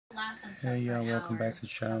Hey y'all, welcome back to the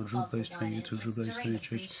channel. Drew Blaze 20 YouTube, Drew Blaze 20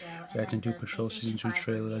 Twitch. Reacting to Doom Patrol Season 2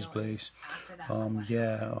 trailer. Let's Blaze.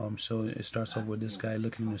 So it starts off with this guy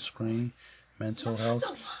looking in the screen, mental health,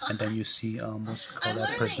 and then you see what's it called,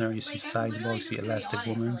 that prisoner. You see Cyborg, you see Elastic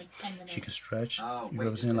Woman. She can stretch. You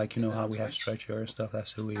represent, like, you know how we have stretch hair and stuff.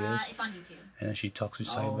 That's who he is. And then she talks to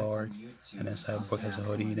Cyborg, and then Cyborg has a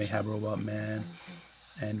hoodie. They have Robot Man.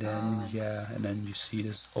 And then and then you see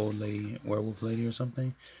this old lady, werewolf lady or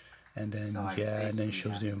something, and then and then it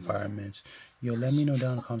shows the environments. Yo, let me know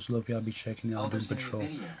down in the comments below if y'all be checking out Doom Patrol.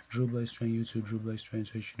 Drew Blaze 20 YouTube, Drew Blaze 20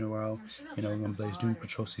 Twitch. You know where we're gonna blaze Doom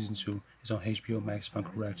Patrol Season 2. It's on HBO Max if I'm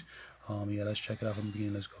correct. Let's check it out from the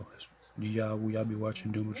beginning. Let's go. Will y'all be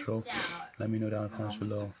watching Doom Patrol? Let me know down in the comments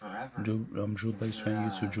below. Drew Blaze 20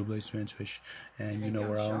 YouTube, Drew Blaze 20 Twitch, and you know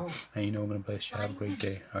we're out, and you know we're gonna blaze. You have a great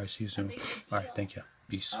day. All right, see you soon. All right, thank you.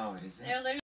 Peace.